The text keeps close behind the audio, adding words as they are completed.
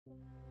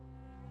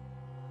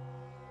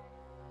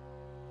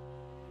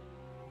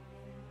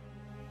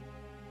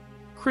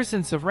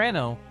Christened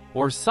Sovrano,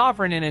 or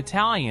Sovereign in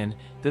Italian,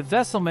 the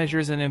vessel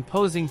measures an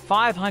imposing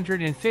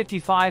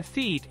 555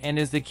 feet and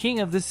is the king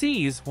of the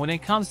seas when it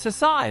comes to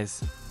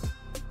size.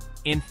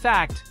 In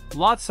fact,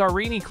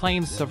 Lazzarini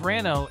claims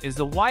Sovrano is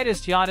the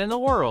widest yacht in the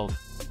world.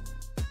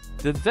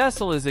 The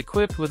vessel is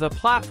equipped with a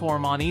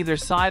platform on either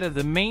side of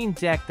the main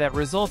deck that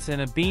results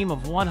in a beam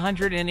of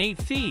 108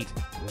 feet.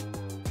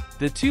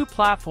 The two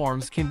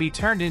platforms can be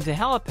turned into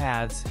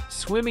helipads,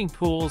 swimming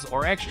pools,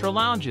 or extra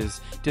lounges,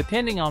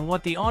 depending on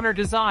what the owner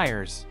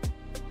desires.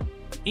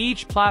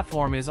 Each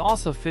platform is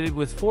also fitted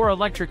with 4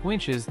 electric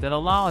winches that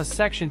allow a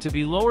section to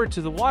be lowered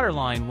to the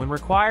waterline when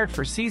required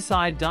for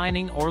seaside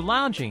dining or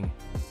lounging.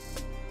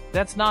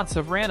 That's not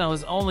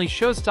Sovrano's only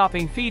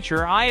show-stopping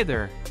feature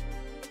either.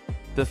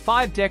 The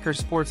 5-decker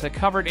sports a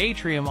covered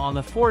atrium on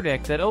the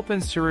foredeck that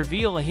opens to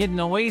reveal a hidden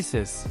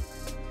oasis.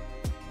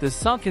 The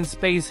sunken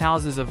space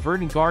houses a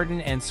verdant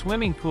garden and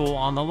swimming pool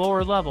on the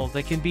lower level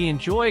that can be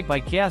enjoyed by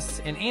guests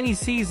in any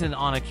season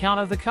on account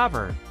of the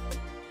cover.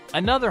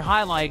 Another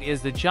highlight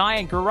is the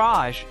giant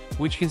garage,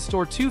 which can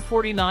store 2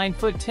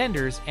 49-foot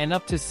tenders and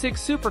up to 6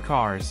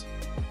 supercars.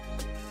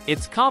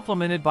 It's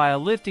complemented by a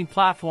lifting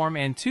platform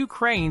and 2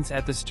 cranes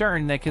at the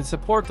stern that can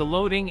support the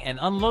loading and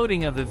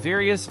unloading of the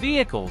various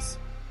vehicles.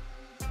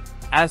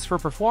 As for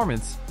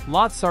performance,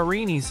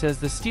 Lazzarini says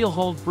the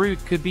steel-hulled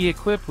Brute could be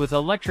equipped with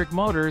electric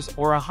motors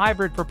or a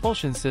hybrid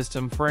propulsion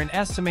system for an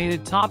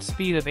estimated top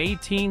speed of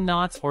 18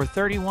 knots or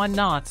 31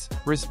 knots,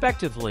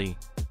 respectively.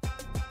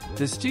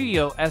 The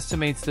studio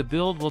estimates the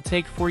build will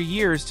take 4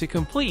 years to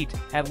complete,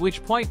 at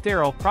which point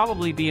there'll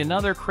probably be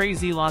another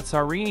crazy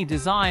Lazzarini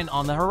design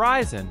on the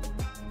horizon.